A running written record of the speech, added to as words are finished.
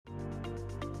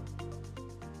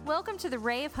Welcome to the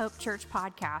Ray of Hope Church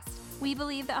podcast. We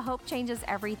believe that hope changes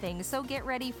everything, so get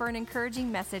ready for an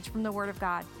encouraging message from the Word of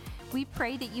God. We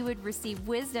pray that you would receive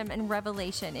wisdom and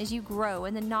revelation as you grow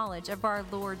in the knowledge of our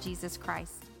Lord Jesus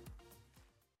Christ.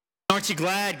 Aren't you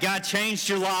glad God changed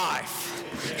your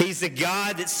life? He's a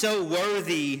God that's so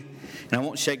worthy. And I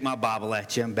won't shake my Bible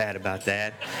at you. I'm bad about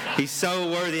that. He's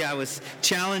so worthy. I was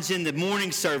challenging the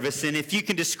morning service, and if you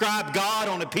can describe God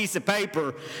on a piece of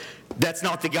paper, that's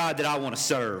not the God that I want to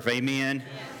serve. Amen?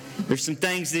 There's some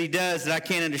things that he does that I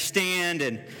can't understand,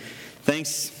 and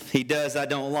things he does I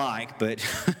don't like, but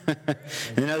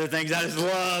and other things I just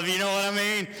love. You know what I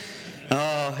mean?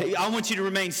 I want you to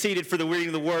remain seated for the reading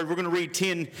of the Word. We're going to read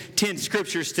 10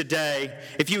 scriptures today.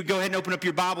 If you would go ahead and open up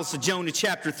your Bibles to Jonah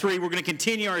chapter 3, we're going to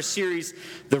continue our series,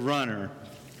 The Runner.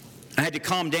 I had to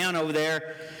calm down over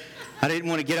there. I didn't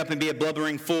want to get up and be a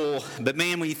blubbering fool. But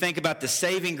man, when you think about the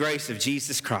saving grace of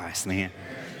Jesus Christ, man,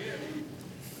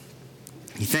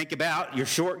 you think about your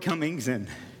shortcomings, and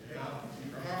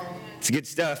it's good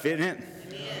stuff, isn't it?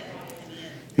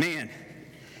 Man.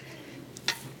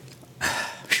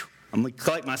 I'm going to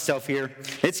collect myself here.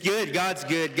 It's good. God's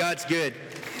good. God's good.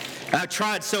 I've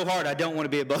tried so hard. I don't want to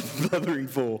be a blubbering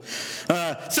fool.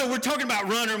 So we're talking about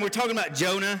Runner, and we're talking about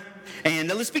Jonah. And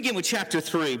let's begin with chapter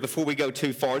 3 before we go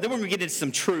too far. Then we're going to get into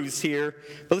some truths here.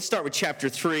 But let's start with chapter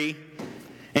 3.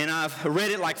 And I've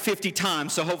read it like 50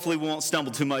 times, so hopefully we won't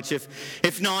stumble too much.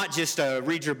 If not, just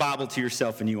read your Bible to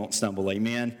yourself and you won't stumble.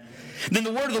 Amen. Then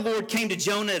the word of the Lord came to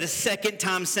Jonah the second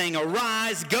time, saying,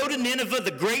 "Arise, go to Nineveh,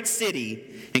 the great city,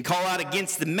 and call out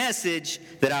against the message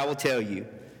that I will tell you."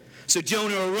 So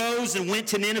Jonah arose and went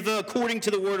to Nineveh according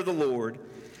to the word of the Lord.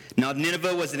 Now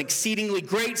Nineveh was an exceedingly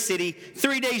great city,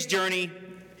 3 days' journey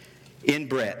in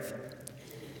breadth.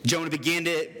 Jonah began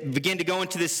to go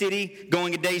into the city,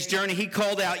 going a day's journey. He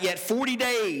called out, "Yet 40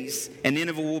 days, and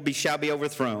Nineveh shall be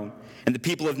overthrown." And the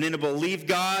people of Nineveh believed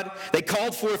God. They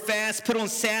called for a fast, put on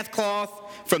sackcloth,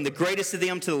 from the greatest of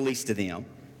them to the least of them.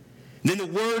 Then the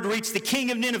word reached the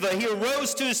king of Nineveh. He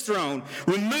arose to his throne,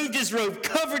 removed his robe,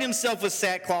 covered himself with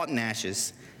sackcloth and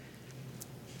ashes.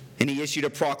 And he issued a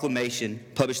proclamation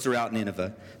published throughout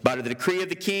Nineveh. By the decree of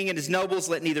the king and his nobles,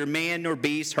 let neither man nor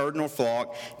beast, herd nor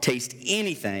flock taste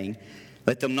anything.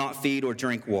 Let them not feed or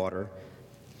drink water.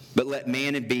 But let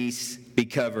man and beast be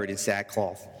covered in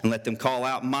sackcloth. And let them call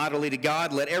out mightily to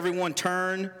God. Let everyone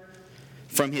turn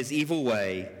from his evil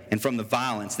way and from the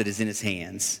violence that is in his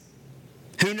hands.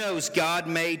 Who knows, God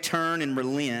may turn and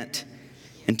relent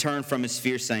and turn from his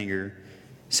fierce anger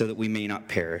so that we may not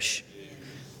perish.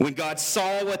 When God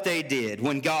saw what they did,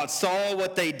 when God saw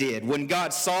what they did, when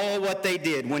God saw what they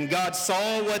did, when God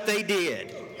saw what they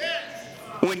did,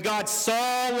 when God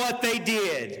saw what they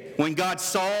did, when God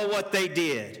saw what they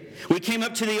did, we came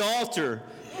up to the altar.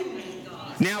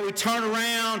 Now we turn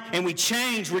around and we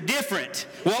change. We're different.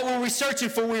 What were we searching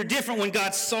for? We were different when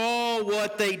God saw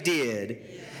what they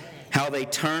did, how they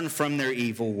turned from their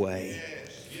evil way.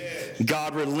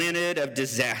 God relented of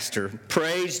disaster.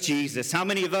 Praise Jesus. How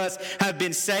many of us have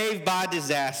been saved by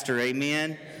disaster?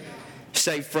 Amen?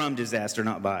 Saved from disaster,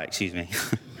 not by, excuse me.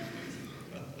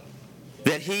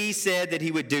 That he said that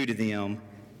he would do to them,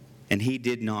 and he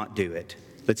did not do it.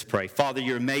 Let's pray. Father,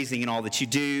 you're amazing in all that you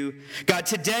do. God,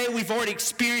 today we've already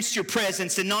experienced your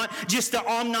presence, and not just the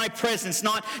omnipresence,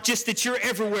 not just that you're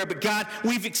everywhere, but God,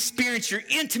 we've experienced your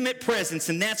intimate presence,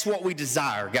 and that's what we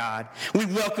desire, God. We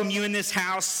welcome you in this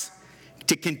house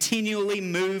to continually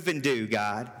move and do,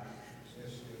 God.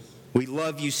 We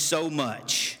love you so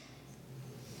much.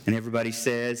 And everybody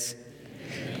says,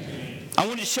 amen. I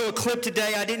wanted to show a clip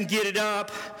today. I didn't get it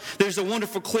up. There's a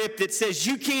wonderful clip that says,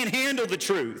 "You can't handle the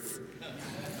truth."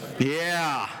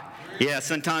 Yeah,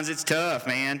 sometimes it's tough,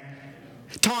 man.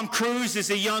 Tom Cruise is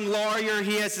a young lawyer.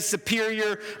 He has a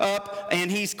superior up,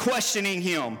 and he's questioning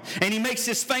him. And he makes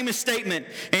this famous statement,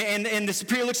 and the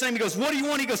superior looks at him and goes, "What do you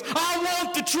want?" He goes, "I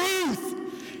want the truth."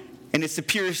 And the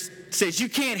superior says, "You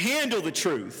can't handle the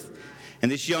truth."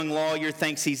 And this young lawyer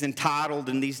thinks he's entitled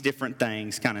and these different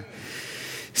things. Kind of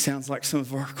sounds like some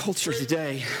of our culture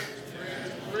today.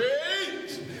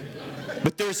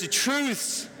 But there's the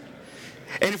truths.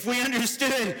 And if we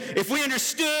understood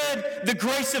the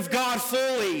grace of God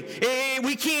fully,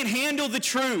 we can't handle the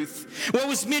truth. What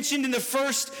was mentioned in the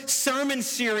first sermon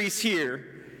series here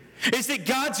is that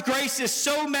God's grace is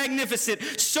so magnificent,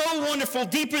 so wonderful,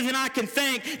 deeper than I can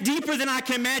think, deeper than I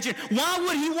can imagine. Why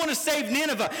would he want to save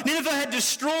Nineveh? Nineveh had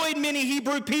destroyed many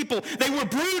Hebrew people. They were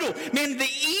brutal. Man, the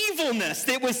evilness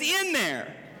that was in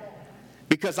there.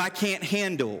 Because I can't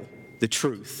handle the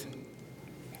truth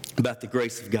about the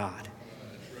grace of God.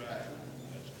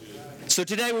 So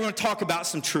today we're going to talk about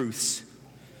some truths.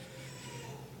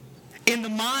 In the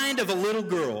mind of a little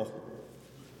girl,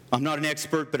 I'm not an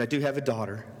expert, but I do have a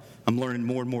daughter. I'm learning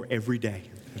more and more every day,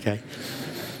 okay?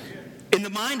 In the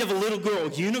mind of a little girl,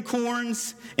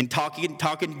 unicorns and talking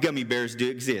gummy bears do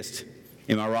exist.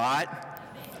 Am I right?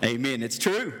 Amen. It's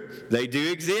true. They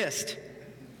do exist.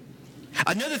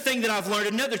 Another thing that I've learned,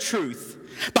 another truth,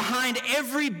 behind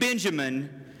every Benjamin,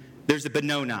 there's a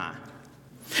Benoni.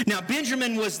 Now,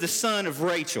 Benjamin was the son of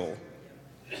Rachel.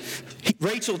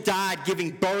 Rachel died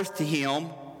giving birth to him.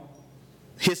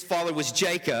 His father was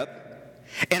Jacob.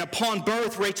 And upon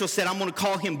birth, Rachel said, I'm going to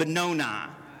call him Benoni.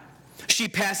 She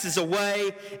passes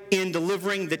away in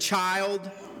delivering the child.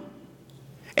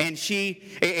 And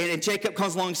Jacob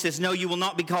comes along and says, no, you will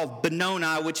not be called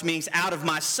Benoni, which means out of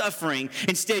my suffering.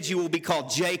 Instead, you will be called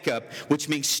Jacob, which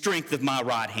means strength of my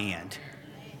right hand.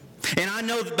 And I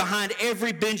know that behind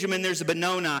every Benjamin, there's a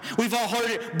Benoni. We've all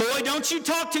heard it, boy, don't you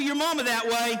talk to your mama that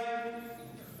way.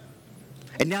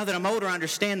 And now that I'm older, I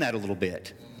understand that a little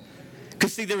bit.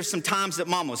 Because, see, there were some times that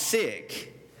mom was sick.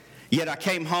 Yet I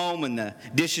came home and the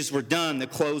dishes were done, the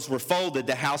clothes were folded,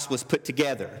 the house was put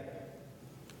together.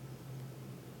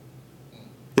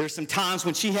 There were some times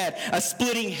when she had a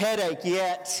splitting headache,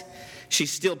 yet she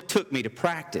still took me to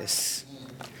practice.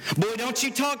 Boy, don't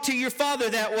you talk to your father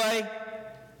that way.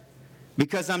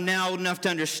 Because I'm now old enough to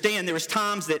understand there was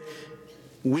times that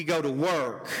we go to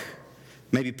work,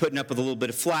 maybe putting up with a little bit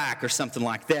of flack or something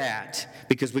like that,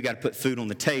 because we got to put food on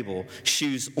the table,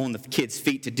 shoes on the kids'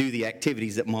 feet to do the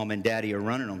activities that mom and daddy are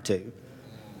running them to.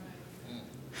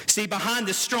 See, behind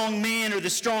the strong man or the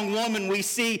strong woman, we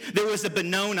see there was a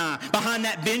Benoni. Behind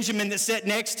that Benjamin that sat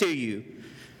next to you,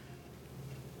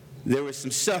 there was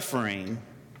some suffering.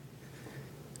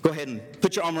 Go ahead and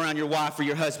put your arm around your wife or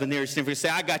your husband there and say,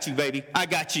 I got you, baby. I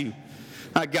got you.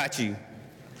 I got you.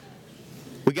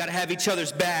 We got to have each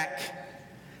other's back.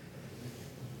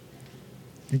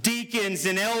 Deacons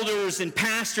and elders and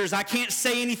pastors, I can't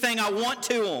say anything I want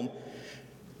to them.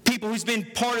 People who's been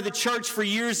part of the church for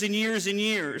years and years and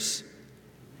years.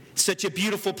 Such a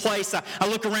beautiful place. I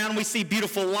look around and we see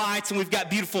beautiful lights, and we've got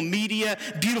beautiful media,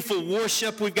 beautiful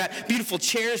worship. We've got beautiful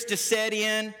chairs to sit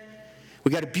in.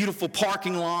 We've got a beautiful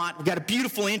parking lot. We've got a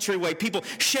beautiful entryway. People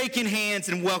shaking hands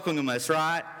and welcoming us,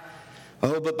 right?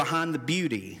 Oh, but behind the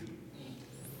beauty,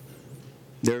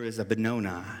 there is a Benoni.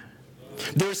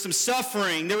 There was some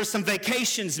suffering. There was some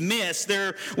vacations missed.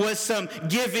 There was some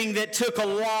giving that took a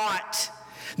lot.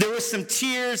 There was some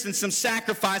tears and some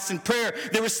sacrifice and prayer.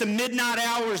 There was some midnight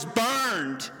hours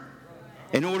burned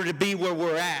in order to be where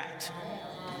we're at.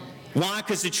 Why?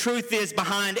 Because the truth is,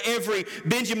 behind every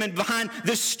Benjamin, behind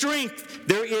the strength,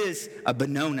 there is a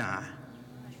Benoni.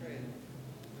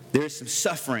 There is some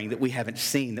suffering that we haven't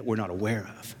seen, that we're not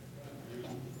aware of.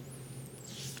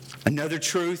 Another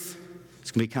truth,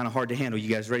 it's going to be kind of hard to handle. You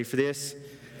guys ready for this?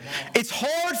 It's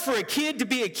hard for a kid to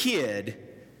be a kid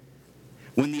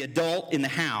when the adult in the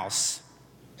house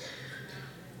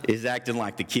is acting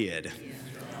like the kid.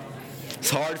 It's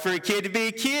hard for a kid to be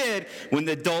a kid when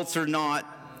the adults are not.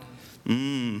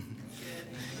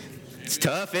 It's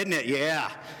tough, isn't it?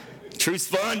 Yeah. Truth's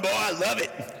fun, boy. I love it.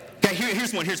 Okay,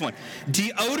 here's one.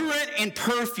 Deodorant and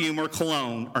perfume or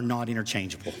cologne are not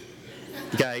interchangeable.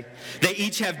 Okay? They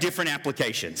each have different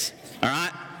applications. All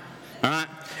right?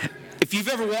 If you've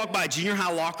ever walked by a junior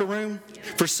high locker room,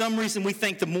 for some reason we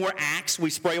think the more Axe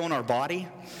we spray on our body,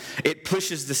 it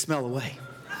pushes the smell away.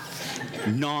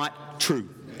 Not true.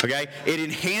 Okay? It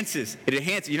enhances.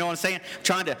 You know what I'm saying? I'm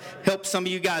trying to help some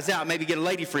of you guys out. Maybe get a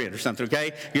lady friend or something,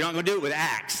 okay? You're not going to do it with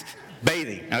Axe.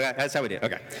 Bathing. Okay? That's how we do it.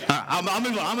 Okay. All right. I'll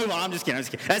move on. I'm just kidding.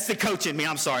 That's the coach in me.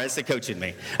 I'm sorry. That's the coach in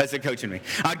me.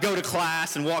 I'd go to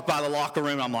class and walk by the locker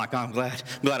room. I'm like, oh, I'm glad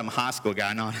I'm a high school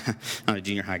guy, not a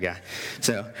junior high guy.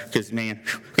 So, because, man.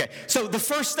 Okay. So the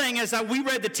first thing, as we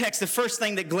read the text, the first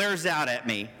thing that glares out at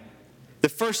me, the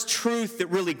first truth that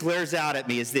really glares out at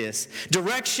me is this: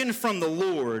 direction from the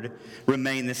Lord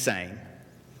remain the same.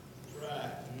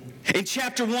 In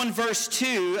chapter 1, verse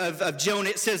 2 of Jonah,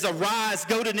 it says, "Arise,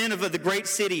 go to Nineveh, the great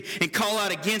city, and call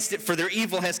out against it, for their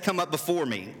evil has come up before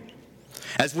me."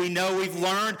 As we know, we've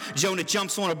learned, Jonah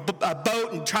jumps on a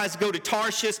boat and tries to go to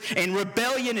Tarshish, and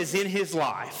rebellion is in his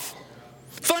life.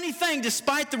 Funny thing,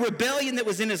 despite the rebellion that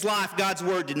was in his life, God's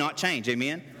word did not change.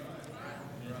 Amen?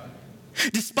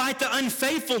 Despite the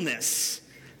unfaithfulness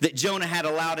that Jonah had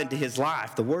allowed into his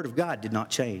life, the word of God did not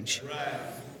change.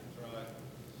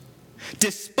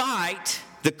 Despite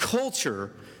the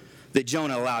culture that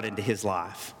Jonah allowed into his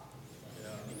life.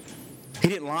 He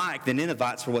didn't like the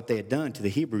Ninevites for what they had done to the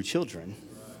Hebrew children.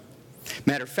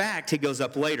 Matter of fact, he goes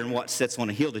up later and sits on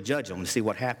a hill to judge them to see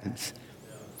what happens.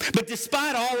 But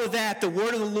despite all of that, the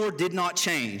word of the Lord did not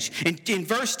change. In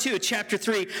verse 2 of chapter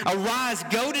 3, arise,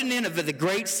 go to Nineveh, the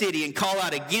great city, and call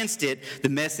out against it the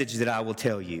message that I will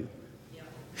tell you.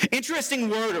 Interesting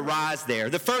word, arise there.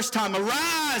 The first time,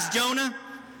 arise, Jonah.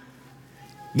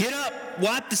 Get up,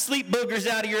 wipe the sleep boogers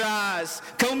out of your eyes,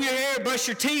 comb your hair, brush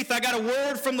your teeth. I got a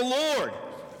word from the Lord.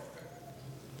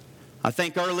 I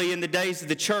think early in the days of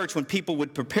the church when people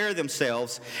would prepare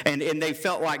themselves and they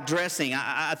felt like dressing,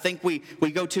 I think we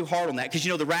go too hard on that. Because,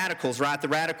 the radicals, right? The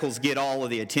radicals get all of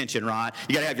the attention, right?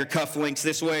 You got to have your cufflinks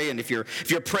this way, and if your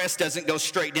press doesn't go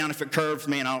straight down, if it curves,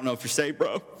 man, I don't know if you're saved,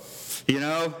 bro.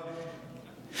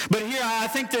 But here, I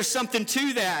think there's something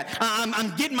to that.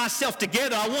 I'm getting myself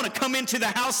together. I want to come into the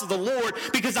house of the Lord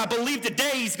because I believe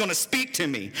today He's going to speak to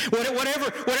me.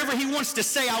 Whatever He wants to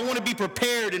say, I want to be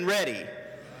prepared and ready.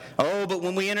 Oh, but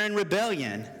when we enter in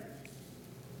rebellion,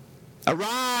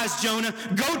 arise, Jonah,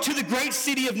 go to the great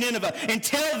city of Nineveh and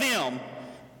tell them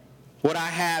what I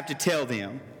have to tell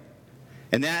them.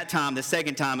 And that time, the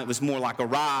second time, it was more like,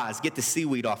 arise, get the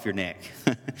seaweed off your neck.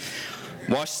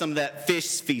 Wash some of that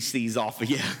fish feces off of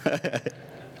you.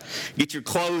 Get your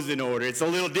clothes in order. It's a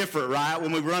little different, right?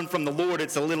 When we run from the Lord,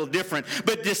 it's a little different.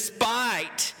 But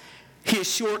despite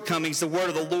his shortcomings, the word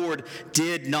of the Lord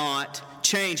did not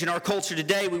change. In our culture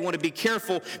today, we want to be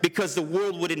careful because the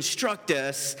world would instruct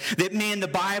us that, man, the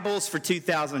Bible's for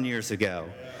 2,000 years ago.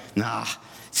 Nah,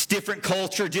 it's different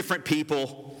culture, different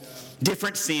people,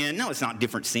 different sin. No, it's not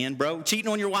different sin, bro.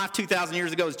 Cheating on your wife 2,000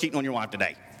 years ago is cheating on your wife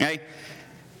today, okay?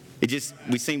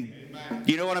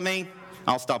 You know what I mean?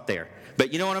 I'll stop there.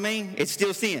 But you know what I mean? It's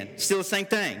still sin. It's still the same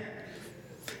thing.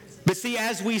 But see,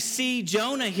 as we see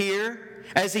Jonah here,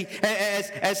 as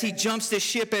he jumps the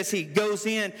ship, as he goes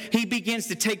in, he begins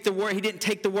to take the word. He didn't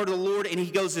take the word of the Lord, and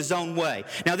he goes his own way.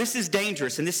 Now, this is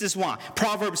dangerous, and this is why.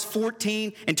 Proverbs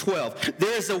 14 and 12.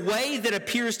 There is a way that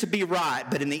appears to be right,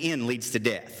 but in the end leads to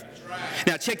death.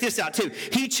 Now, check this out, too.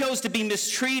 He chose to be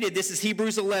mistreated. This is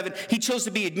Hebrews 11. He chose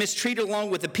to be mistreated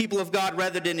along with the people of God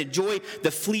rather than enjoy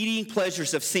the fleeting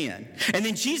pleasures of sin. And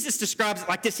then Jesus describes it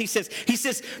like this. He says,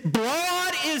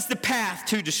 broad is the path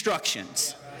to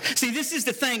destructions. See, this is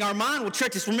the thing. Our mind will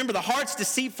trick us. Remember, the heart's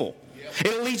deceitful.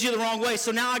 It'll lead you the wrong way.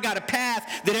 So now I got a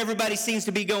path that everybody seems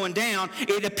to be going down.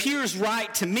 It appears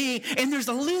right to me, and there's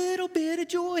a little bit of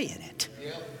joy in it.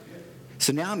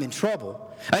 So now I'm in trouble.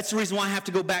 That's the reason why I have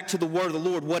to go back to the word of the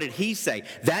Lord. What did he say?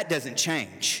 That doesn't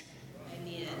change.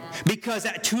 Because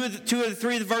two of the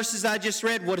three of the verses I just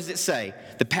read, what does it say?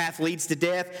 The path leads to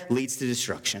death, leads to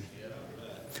destruction.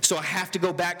 So I have to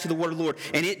go back to the word of the Lord.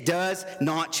 And it does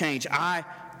not change. I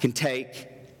can take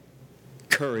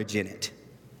courage in it.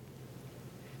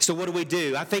 So what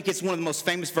do? I think it's one of the most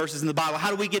famous verses in the Bible. How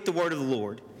do we get the word of the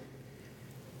Lord?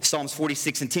 Psalms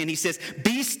 46 and 10. He says,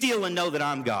 be still and know that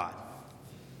I'm God.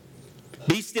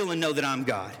 Be still and know that I'm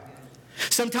God.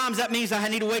 Sometimes that means I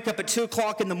need to wake up at 2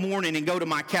 o'clock in the morning and go to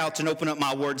my couch and open up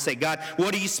my word and say, God,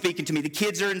 what are you speaking to me? The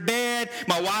kids are in bed.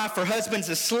 My wife or husband's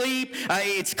asleep.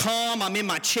 It's calm. I'm in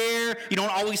my chair. You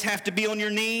don't always have to be on your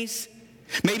knees.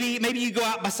 Maybe you go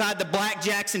out beside the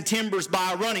blackjacks and timbers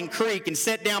by a running creek and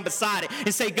sit down beside it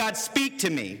and say, God, speak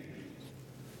to me.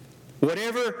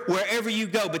 Wherever you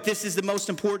go. But this is the most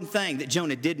important thing that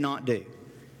Jonah did not do.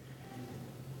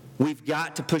 We've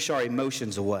got to push our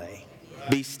emotions away.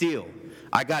 Be still.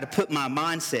 I got to put my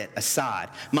mindset aside.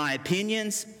 My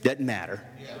opinions doesn't matter.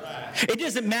 It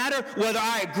doesn't matter whether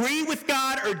I agree with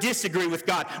God or disagree with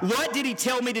God. What did he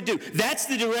tell me to do? That's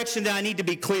the direction that I need to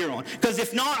be clear on. Because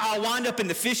if not, I'll wind up in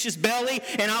the fish's belly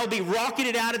and I'll be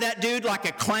rocketed out of that dude like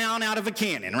a clown out of a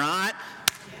cannon, right?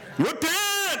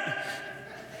 Repent!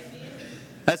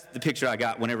 That's the picture I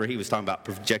got whenever he was talking about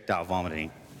projectile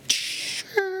vomiting.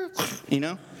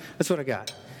 That's what I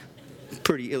got.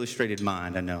 Pretty illustrated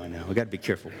mind, I know. We got to be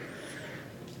careful.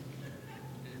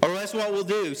 Or that's what we'll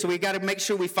do. So we got to make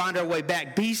sure we find our way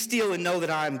back. Be still and know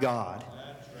that I am God.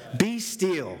 Be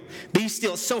still. Be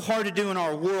still. It's so hard to do in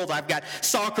our world. I've got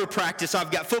soccer practice.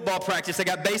 I've got football practice. I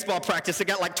got baseball practice. I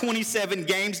got like 27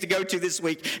 games to go to this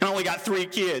week, and I only got 3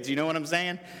 kids. You know what I'm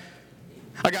saying?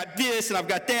 I got this and I've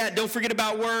got that. Don't forget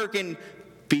about work, and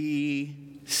be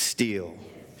still.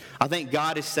 I think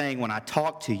God is saying when I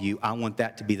talk to you, I want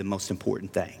that to be the most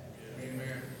important thing.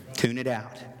 Amen. Tune it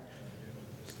out.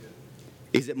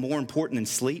 Is it more important than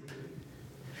sleep?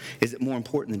 Is it more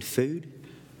important than food?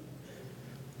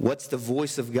 What's the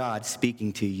voice of God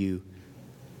speaking to you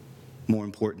more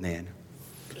important than?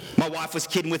 My wife was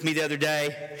kidding with me the other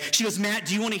day. She goes, Matt,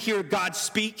 do you want to hear God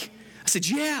speak? I said,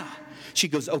 yeah. She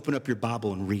goes, open up your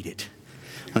Bible and read it.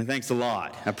 Thanks a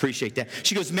lot. I appreciate that.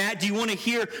 She goes, Matt, do you want to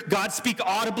hear God speak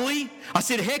audibly? I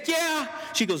said, heck yeah.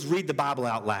 She goes, read the Bible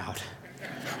out loud.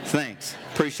 Thanks.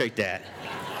 Appreciate that.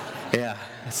 Yeah,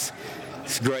 it's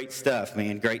great stuff,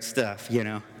 man. Great stuff, you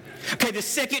know. Okay, the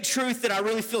second truth that I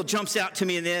really feel jumps out to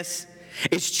me in this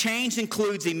is change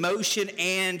includes emotion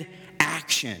and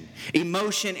action.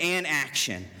 Emotion and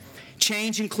action.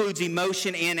 Change includes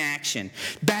emotion and action.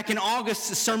 Back in August,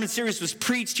 the sermon series was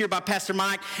preached here by Pastor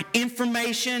Mike,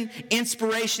 Information,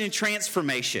 Inspiration, and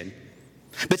Transformation.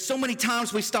 But so many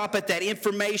times we stop at that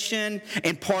information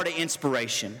and part of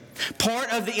inspiration. Part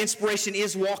of the inspiration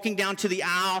is walking down to the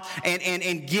aisle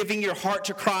and giving your heart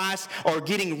to Christ or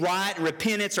getting right and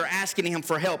repentance or asking Him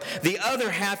for help. The other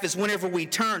half is whenever we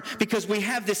turn, because we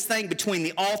have this thing between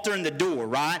the altar and the door,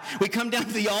 right? We come down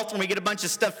to the altar and we get a bunch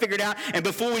of stuff figured out, and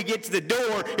before we get to the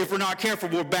door, if we're not careful,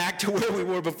 we're back to where we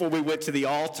were before we went to the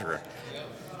altar.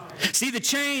 See, the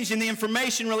change in the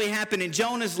information really happened in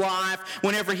Jonah's life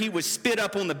whenever he was spit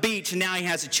up on the beach, and now he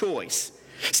has a choice.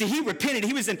 See, he repented.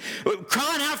 He was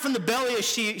crying out from the belly of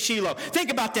Sheol. Think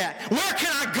about that. Where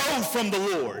can I go from the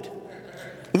Lord?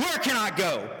 Where can I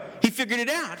go? He figured it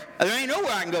out. There ain't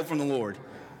nowhere I can go from the Lord.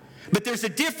 But there's a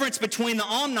difference between the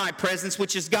omnipresence,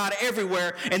 which is God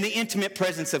everywhere, and the intimate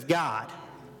presence of God.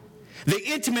 The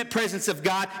intimate presence of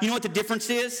God, you know what the difference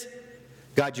is?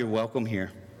 God, you're welcome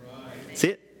here. That's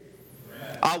it.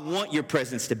 I want your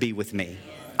presence to be with me.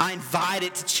 I invite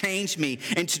it to change me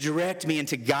and to direct me and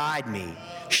to guide me,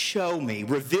 show me,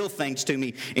 reveal things to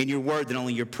me in your word that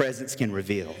only your presence can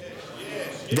reveal.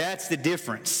 That's the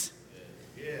difference.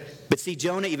 But see,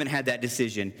 Jonah even had that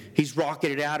decision. He's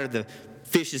rocketed out of the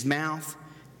fish's mouth,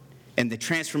 and the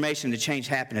transformation, the change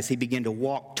happened as he began to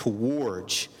walk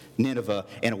towards Nineveh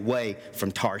and away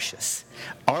from Tarshish.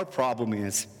 Our problem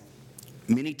is,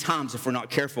 many times, if we're not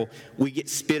careful, we get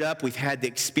spit up. We've had the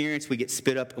experience. We get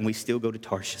spit up, and we still go to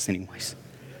Tarshish anyways.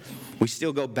 We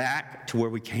still go back to where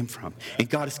we came from. And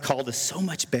God has called us so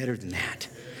much better than that.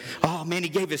 Oh, man, He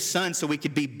gave His Son so we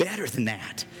could be better than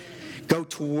that. Go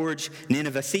towards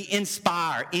Nineveh. See,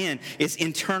 inspire. In is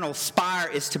internal. Spire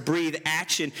is to breathe.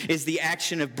 Action is the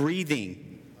action of breathing.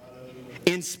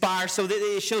 Inspire, so that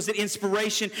it shows that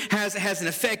inspiration has an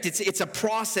effect. It's a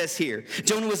process here.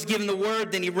 Jonah was given the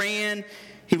word, then he ran.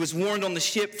 He was warned on the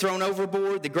ship, thrown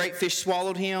overboard. The great fish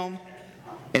swallowed him.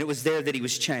 And it was there that he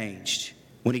was changed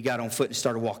when he got on foot and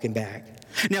started walking back.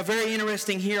 Now, very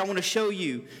interesting here, I want to show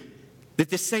you that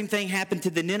the same thing happened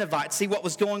to the Ninevites. See, what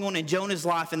was going on in Jonah's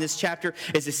life in this chapter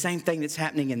is the same thing that's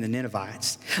happening in the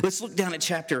Ninevites. Let's look down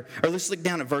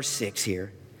at verse 6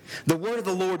 here. The word of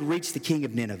the Lord reached the king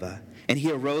of Nineveh, and he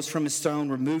arose from his throne,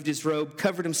 removed his robe,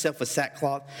 covered himself with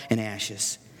sackcloth and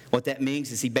ashes. What that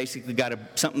means is he basically got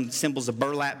something symbols of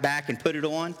burlap back and put it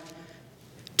on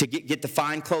to get the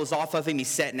fine clothes off of him. He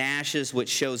sat in ashes, which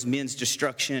shows men's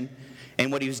destruction.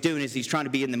 And what he was doing is he's trying to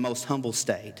be in the most humble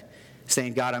state,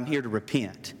 saying, God, I'm here to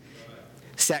repent.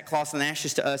 Sackcloth and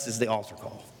ashes to us is the altar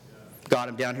call. God,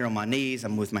 I'm down here on my knees.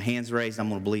 I'm with my hands raised. I'm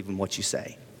going to believe in what you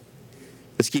say.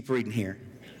 Let's keep reading here.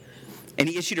 And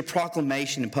he issued a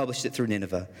proclamation and published it through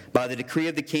Nineveh. By the decree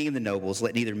of the king and the nobles,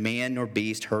 let neither man nor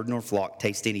beast, herd nor flock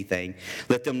taste anything.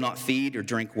 Let them not feed or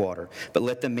drink water. But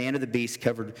let the man or the beast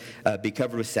be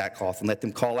covered with sackcloth, and let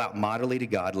them call out mightily to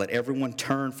God. Let everyone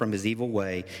turn from his evil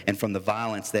way and from the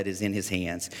violence that is in his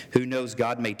hands. Who knows,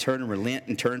 God may turn and relent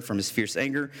and turn from his fierce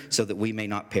anger so that we may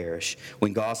not perish.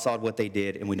 When God saw what they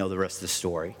did, and we know the rest of the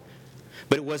story.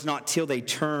 But it was not till they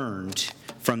turned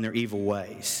from their evil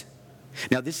ways.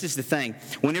 Now, this is the thing.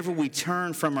 Whenever we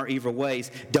turn from our evil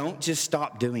ways, don't just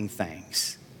stop doing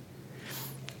things.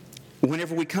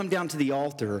 Whenever we come down to the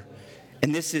altar,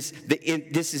 and this is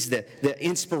the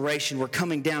inspiration, we're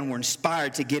coming down, we're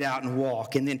inspired to get out and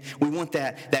walk, and then we want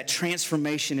that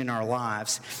transformation in our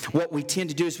lives. What we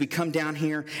tend to do is we come down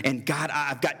here, and God,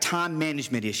 I've got time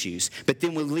management issues, but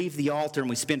then we leave the altar and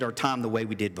we spend our time the way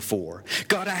we did before.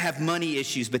 God, I have money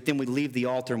issues, but then we leave the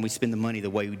altar and we spend the money the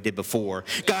way we did before.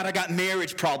 God, I got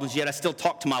marriage problems, yet I still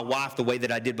talk to my wife the way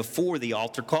that I did before the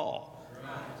altar call.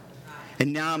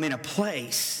 And now I'm in a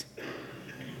place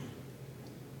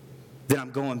that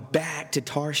I'm going back to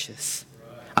Tarshish.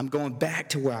 I'm going back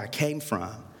to where I came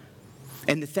from.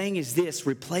 And the thing is this,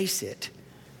 replace it.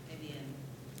 Amen.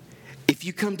 If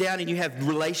you come down and you have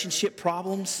relationship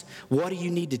problems, what do you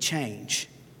need to change?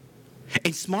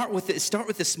 And start with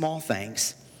the small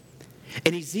things.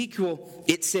 In Ezekiel,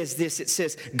 it says this, it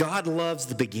says, God loves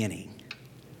the beginning.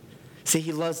 See,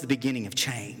 He loves the beginning of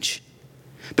change.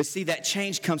 But see, that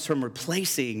change comes from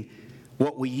replacing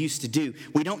what we used to do.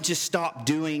 We don't just stop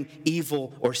doing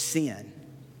evil or sin,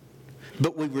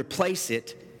 but we replace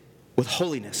it with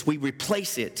holiness. We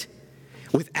replace it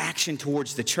with action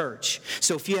towards the church.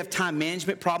 So if you have time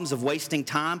management problems of wasting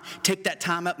time, take that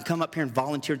time up and come up here and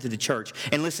volunteer to the church.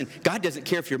 And listen, God doesn't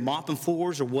care if you're mopping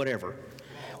floors or whatever.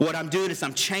 What I'm doing is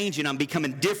I'm changing. I'm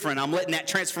becoming different. I'm letting that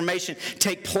transformation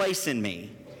take place in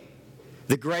me.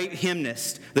 The great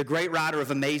hymnist, the great writer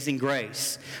of Amazing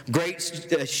Grace, great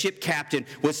ship captain,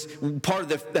 was part of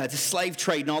the slave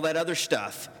trade and all that other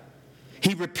stuff.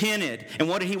 He repented. And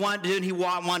what did he wind up doing? He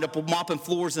wound up mopping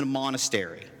floors in a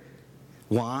monastery.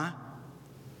 Why?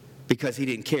 Because he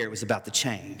didn't care. It was about the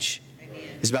change.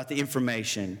 It was about the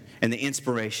information and the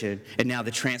inspiration and now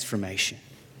the transformation.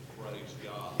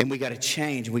 And we got to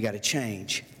change. We got to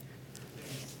change.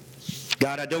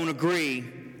 God, I don't agree,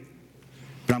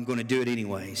 but I'm going to do it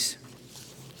anyways.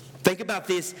 Think about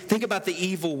this. Think about the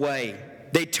evil way.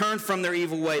 They turned from their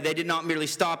evil way. They did not merely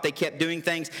stop. They kept doing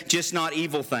things, just not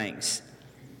evil things.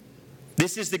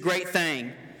 This is the great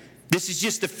thing. This is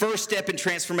just the first step in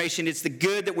transformation. It's the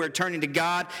good that we're turning to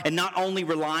God and not only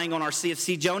relying on our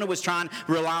CFC. Jonah was trying to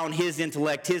rely on his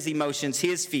intellect, his emotions,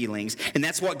 his feelings. And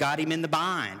that's what got him in the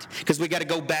bind. Because we got to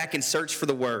go back and search for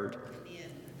the word.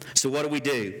 So what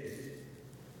do?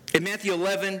 In Matthew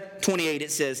 11:28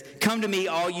 it says, "Come to me,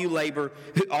 all you who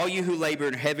labor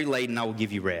and are heavy laden, I will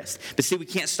give you rest." But see, we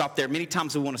can't stop there. Many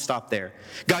times we want to stop there.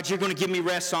 God, you're going to give me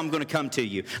rest, so I'm going to come to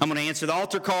you. I'm going to answer the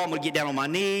altar call. I'm going to get down on my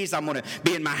knees. I'm going to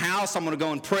be in my house. I'm going to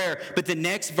go in prayer. But the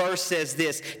next verse says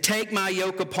this, "Take my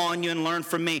yoke upon you and learn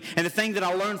from me." And the thing that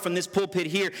I learned from this pulpit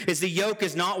here is the yoke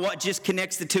is not what just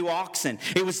connects the two oxen.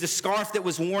 It was the scarf that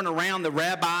was worn around the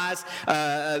rabbi's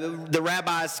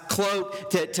cloak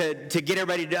to get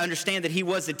everybody to understand that he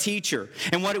was a teacher.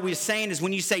 And what it was saying is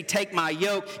when you say take my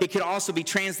yoke, it could also be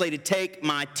translated take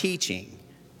my teaching.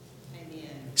 Amen.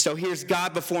 So here's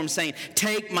God before him saying,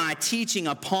 take my teaching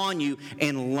upon you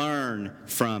and learn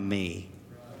from me.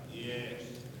 Yes.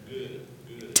 Good.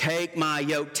 Take my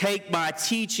yoke, take my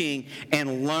teaching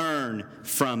and learn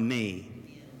from me.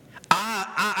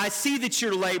 I see that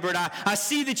you're labored. I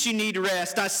see that you need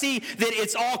rest. I see that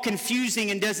it's all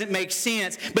confusing and doesn't make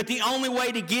sense. But the only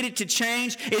way to get it to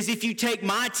change is if you take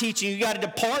my teaching. You got to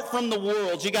depart from the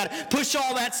world. You got to push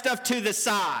all that stuff to the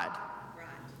side. Right.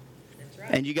 That's right.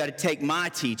 And you got to take my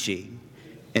teaching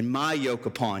and my yoke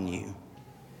upon you.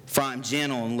 For I'm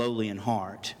gentle and lowly in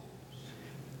heart.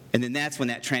 And then that's when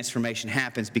that transformation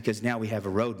happens because now we have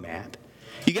a roadmap.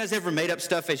 You guys ever made up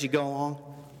stuff as you go along?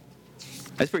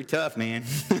 That's pretty tough, man.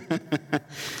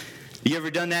 You ever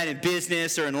done that in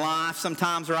business or in life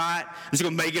sometimes, right? I'm just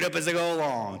going to make it up as I go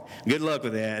along. Good luck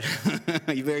with that.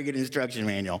 You better get an instruction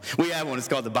manual. We have one. It's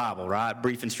called the Bible, right?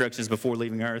 Brief instructions before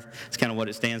leaving earth. That's kind of what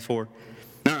it stands for.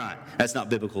 All right. That's not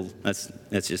biblical. That's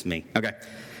just me. Okay.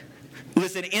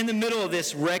 Listen, in the middle of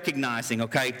this, recognizing,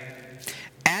 okay,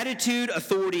 attitude,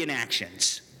 authority, and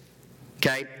actions.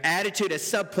 Okay? Attitude as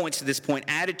subpoints to this point.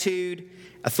 Attitude,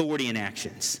 authority, and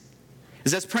actions.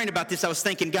 As I was praying about this, I was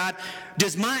thinking, God,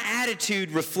 does my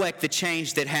attitude reflect the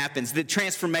change that happens, the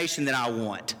transformation that I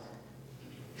want?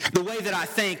 The way that I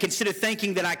think, instead of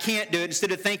thinking that I can't do it,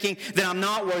 instead of thinking that I'm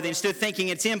not worthy, instead of thinking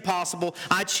it's impossible,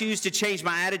 I choose to change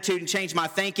my attitude and change my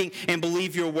thinking and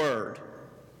believe your word.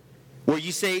 Where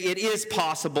you say it is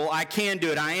possible, I can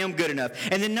do it, I am good enough.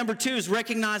 And then number 2 is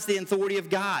recognize the authority of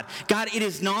God. God, it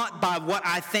is not by what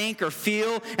I think or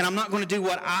feel, and I'm not going to do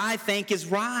what I think is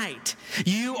right.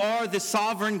 You are the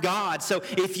sovereign God. So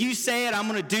if you say it, I'm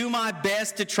going to do my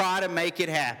best to try to make it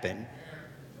happen.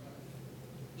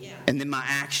 Yeah. And then my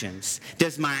actions.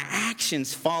 Does my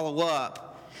actions follow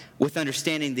up with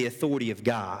understanding the authority of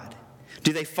God?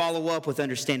 Do they follow up with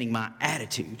understanding my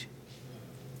attitude?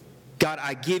 God,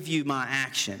 I give you my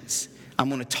actions. I'm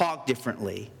going to talk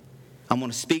differently. I'm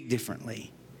going to speak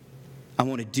differently. I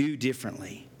want to do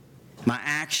differently. My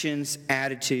actions,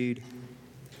 attitude,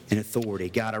 and authority.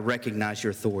 God, I recognize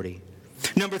your authority.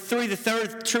 Number 3, the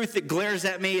third truth that glares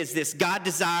at me is this. God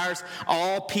desires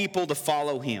all people to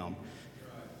follow him.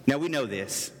 Now, we know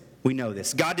this. We know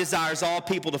this. God desires all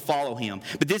people to follow him.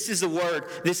 But this is the word.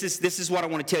 This is what I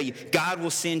want to tell you. God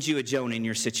will send you a Jonah in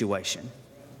your situation.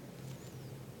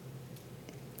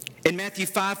 In Matthew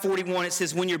 5:41, it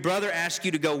says, when your brother asks you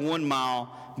to go 1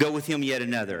 mile, go with him yet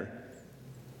another.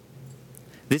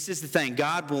 This is the thing.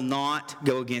 God will not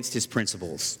go against his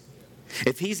principles.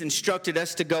 If he's instructed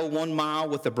us to go 1 mile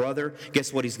with a brother,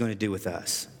 guess what he's going to do with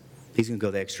us? He's going to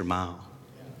go the extra mile.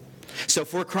 So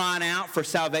if we're crying out for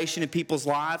salvation in people's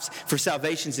lives, for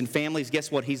salvations in families,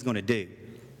 guess what he's going to do?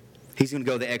 He's going to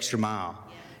go the extra mile.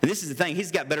 And this is the thing.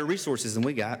 He's got better resources than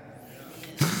we got.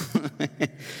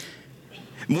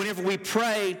 Whenever we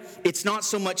pray, it's not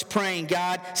so much praying,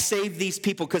 God, save these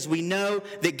people, because we know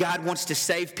that God wants to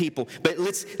save people. But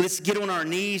let's get on our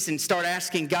knees and start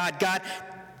asking God,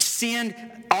 send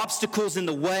obstacles in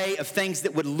the way of things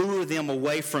that would lure them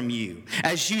away from you.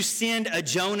 As you send a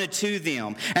Jonah to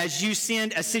them, as you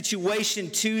send a situation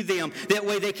to them, that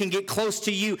way they can get close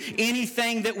to you.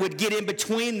 Anything that would get in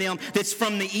between them that's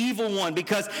from the evil one,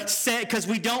 because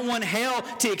we don't want hell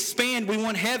to expand, we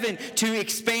want heaven to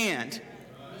expand.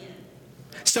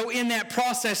 So in that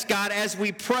process, God, as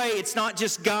we pray, it's not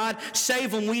just God,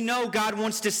 save them. We know God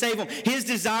wants to save them. His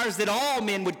desire is that all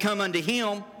men would come unto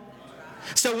him.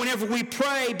 So whenever we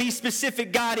pray, be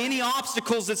specific, God, any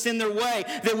obstacles that's in their way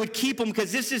that would keep them,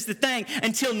 because this is the thing,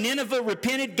 until Nineveh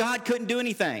repented, God couldn't do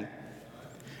anything.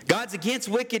 God's against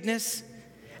wickedness.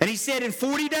 And he said, in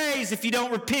 40 days, if you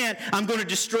don't repent, I'm going to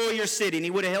destroy your city. And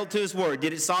he would have held to his word.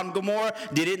 Did it Sodom and Gomorrah?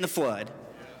 Did it in the flood.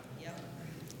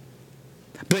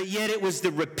 But yet it was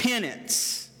the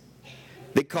repentance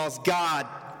that caused God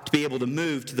to be able to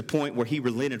move to the point where he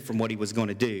relented from what he was going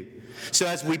to do. So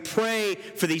as we pray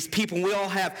for these people, we all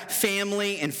have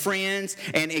family and friends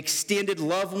and extended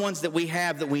loved ones that we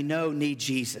have that we know need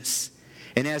Jesus.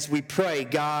 And as we pray,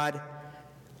 God,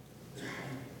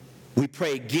 we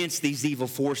pray against these evil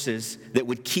forces that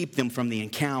would keep them from the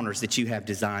encounters that you have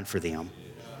designed for them.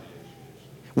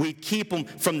 We keep them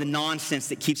from the nonsense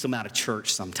that keeps them out of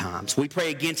church sometimes. We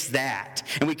pray against that,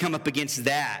 and we come up against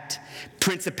that.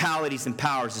 Principalities and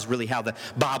powers is really how the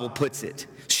Bible puts it.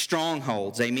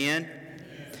 Strongholds, amen?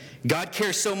 God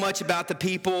cares so much about the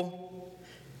people.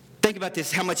 Think about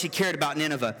this, how much he cared about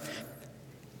Nineveh.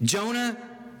 Jonah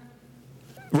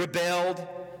rebelled,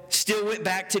 still went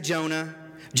back to Jonah.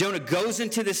 Jonah goes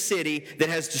into the city that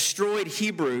has destroyed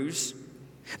Hebrews,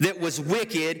 that was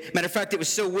wicked. Matter of fact, it was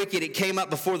so wicked it came up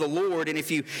before the Lord. And if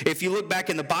you look back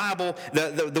in the Bible,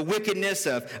 the wickedness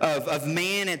of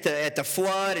man at the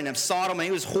flood and of Sodom, it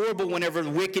was horrible whenever the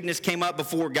wickedness came up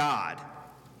before God.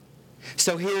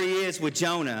 So here he is with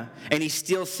Jonah, and he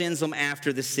still sends them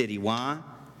after the city. Why?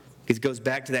 Because it goes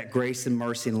back to that grace and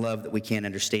mercy and love that we can't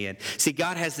understand. See,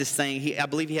 God has this thing. I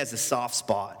believe he has a soft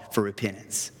spot for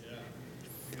repentance.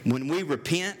 When we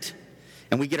repent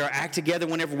and we get our act together,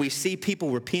 whenever we see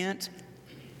people repent,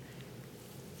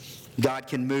 God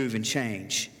can move and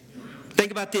change.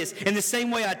 Think about this. In the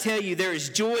same way I tell you, there is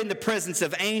joy in the presence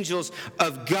of angels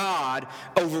of God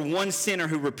over one sinner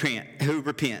who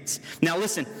repents. Now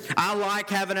listen, I like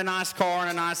having a nice car and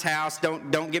a nice house.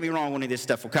 Don't get me wrong on any of this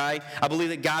stuff, okay? I believe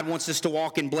that God wants us to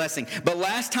walk in blessing. But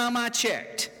last time I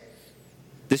checked,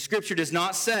 the scripture does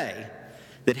not say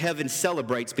that heaven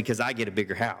celebrates because I get a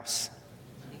bigger house.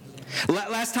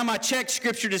 Last time I checked,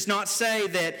 scripture does not say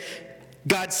that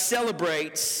God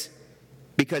celebrates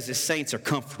because his saints are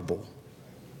comfortable.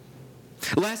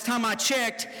 Last time I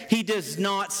checked, he does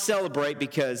not celebrate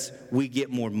because we get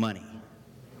more money.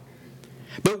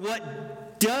 But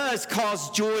what does cause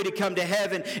joy to come to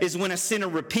heaven is when a sinner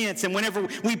repents. And whenever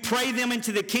we pray them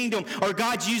into the kingdom, or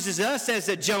God uses us as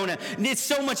a Jonah, it's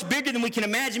so much bigger than we can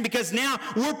imagine, because now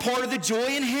we're part of the joy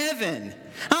in heaven.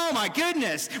 Oh my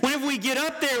goodness. Whenever we get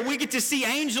up there, we get to see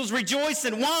angels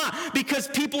rejoicing. Why? Because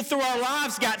people through our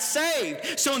lives got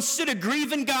saved. So instead of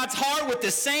grieving God's heart with the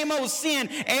same old sin,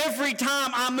 every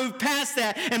time I move past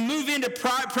that and move into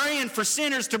praying for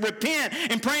sinners to repent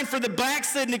and praying for the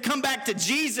backslidden to come back to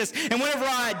Jesus, and whenever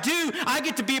I do, I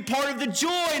get to be a part of the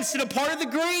joy instead of part of the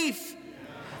grief.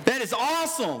 That is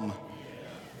awesome.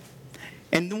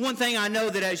 And the one thing I know,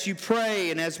 that as you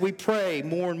pray and as we pray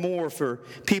more and more for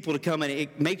people to come in,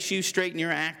 it makes you straighten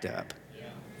your act up.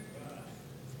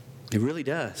 It really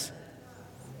does.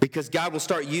 Because God will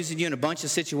start using you in a bunch of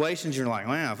situations. You're like,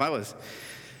 wow, if I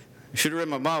should have read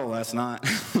my Bible last night.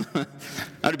 That'd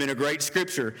have been a great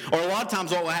scripture. Or a lot of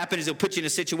times what will happen is he'll put you in a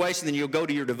situation, then you'll go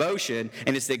to your devotion,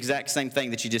 and it's the exact same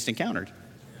thing that you just encountered.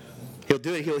 He'll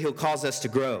do it. He'll cause us to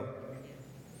grow.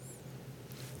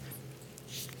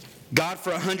 God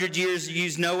for 100 years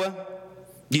used Noah,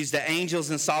 used the angels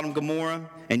in Sodom and Gomorrah,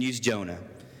 and used Jonah.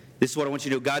 This is what I want you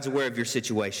to know. God's aware of your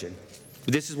situation.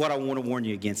 This is what I want to warn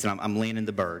you against, and I'm landing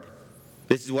the bird.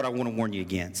 This is what I want to warn you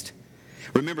against.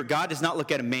 Remember, God does not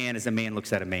look at a man as a man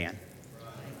looks at a man.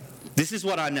 This is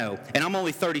what I know, and I'm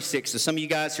only 36, so some of you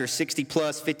guys who are 60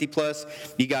 plus, 50 plus,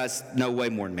 you guys know way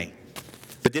more than me.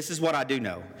 But this is what I do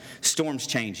know. Storms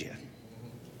change you.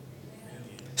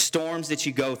 Storms that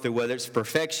you go through, whether it's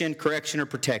perfection, correction, or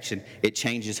protection, it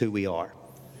changes who we are.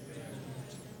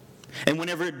 And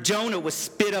whenever Jonah was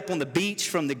spit up on the beach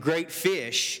from the great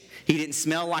fish, he didn't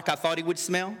smell like I thought he would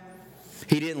smell.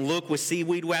 He didn't look with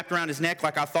seaweed wrapped around his neck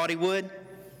like I thought he would.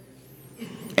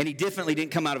 And he definitely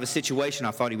didn't come out of a situation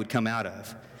I thought he would come out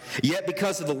of. Yet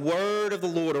because of the word of the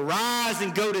Lord, arise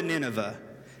and go to Nineveh,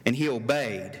 and he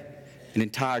obeyed. An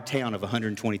entire town of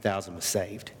 120,000 was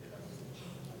saved.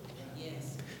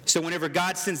 So whenever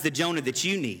God sends the Jonah that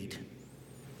you need,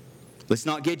 let's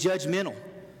not get judgmental.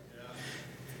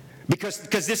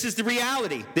 Because this is the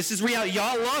reality. This is reality.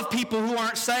 Y'all love people who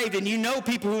aren't saved, and you know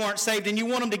people who aren't saved, and you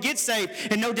want them to get saved.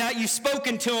 And no doubt you've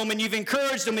spoken to them, and you've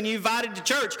encouraged them, and you invited to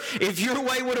church. If your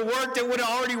way would have worked, it would have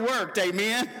already worked.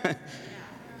 Amen?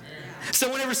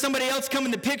 So whenever somebody else comes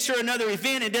in the picture, another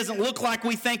event, it doesn't look like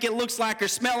we think it looks like or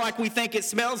smell like we think it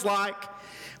smells like,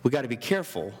 we got to be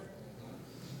careful.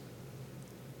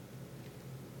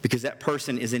 Because that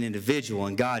person is an individual,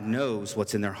 and God knows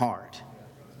what's in their heart.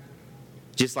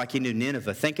 Just like he knew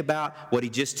Nineveh. Think about what he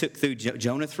just took through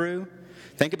Jonah through.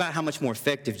 Think about how much more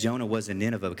effective Jonah was in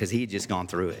Nineveh because he had just gone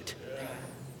through it.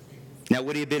 Now,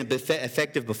 would he have been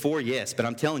effective before? Yes, but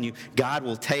I'm telling you, God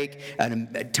will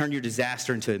turn your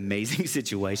disaster into an amazing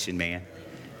situation, man.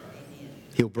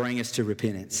 He'll bring us to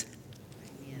repentance.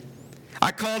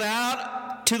 I called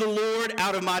out to the Lord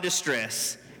out of my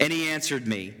distress, and he answered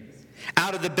me.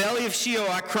 Out of the belly of Sheol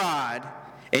I cried,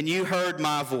 and you heard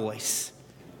my voice.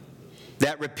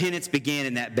 That repentance began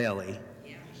in that belly.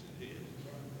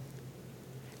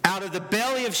 Out of the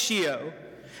belly of Sheol.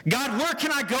 God, where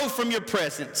can I go from your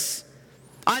presence?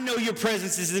 I know your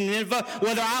presence is in Nineveh,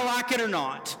 whether I like it or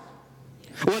not.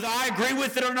 Whether I agree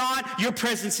with it or not, your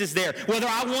presence is there. Whether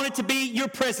I want it to be, your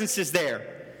presence is there.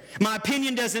 My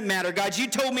opinion doesn't matter. God, you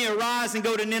told me arise and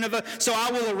go to Nineveh, so I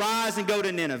will arise and go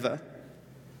to Nineveh.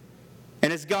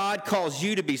 And as God calls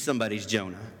you to be somebody's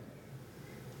Jonah,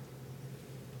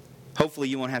 hopefully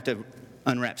you won't have to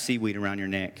unwrap seaweed around your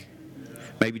neck.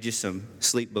 Maybe just some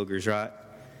sleep boogers, right?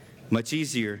 Much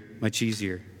easier, much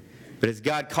easier. But as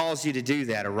God calls you to do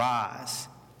that, arise.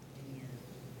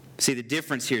 See, the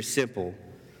difference here is simple.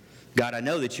 God, I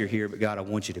know that you're here, but God, I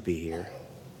want you to be here.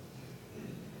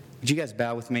 Would you guys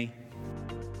bow with me?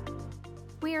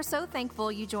 We are so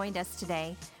thankful you joined us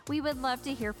today. We would love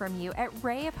to hear from you at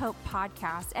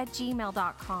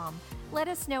rayofhopepodcast@gmail.com. Let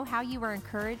us know how you were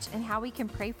encouraged and how we can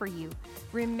pray for you.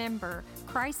 Remember,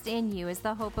 Christ in you is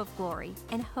the hope of glory,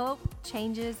 and hope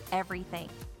changes everything.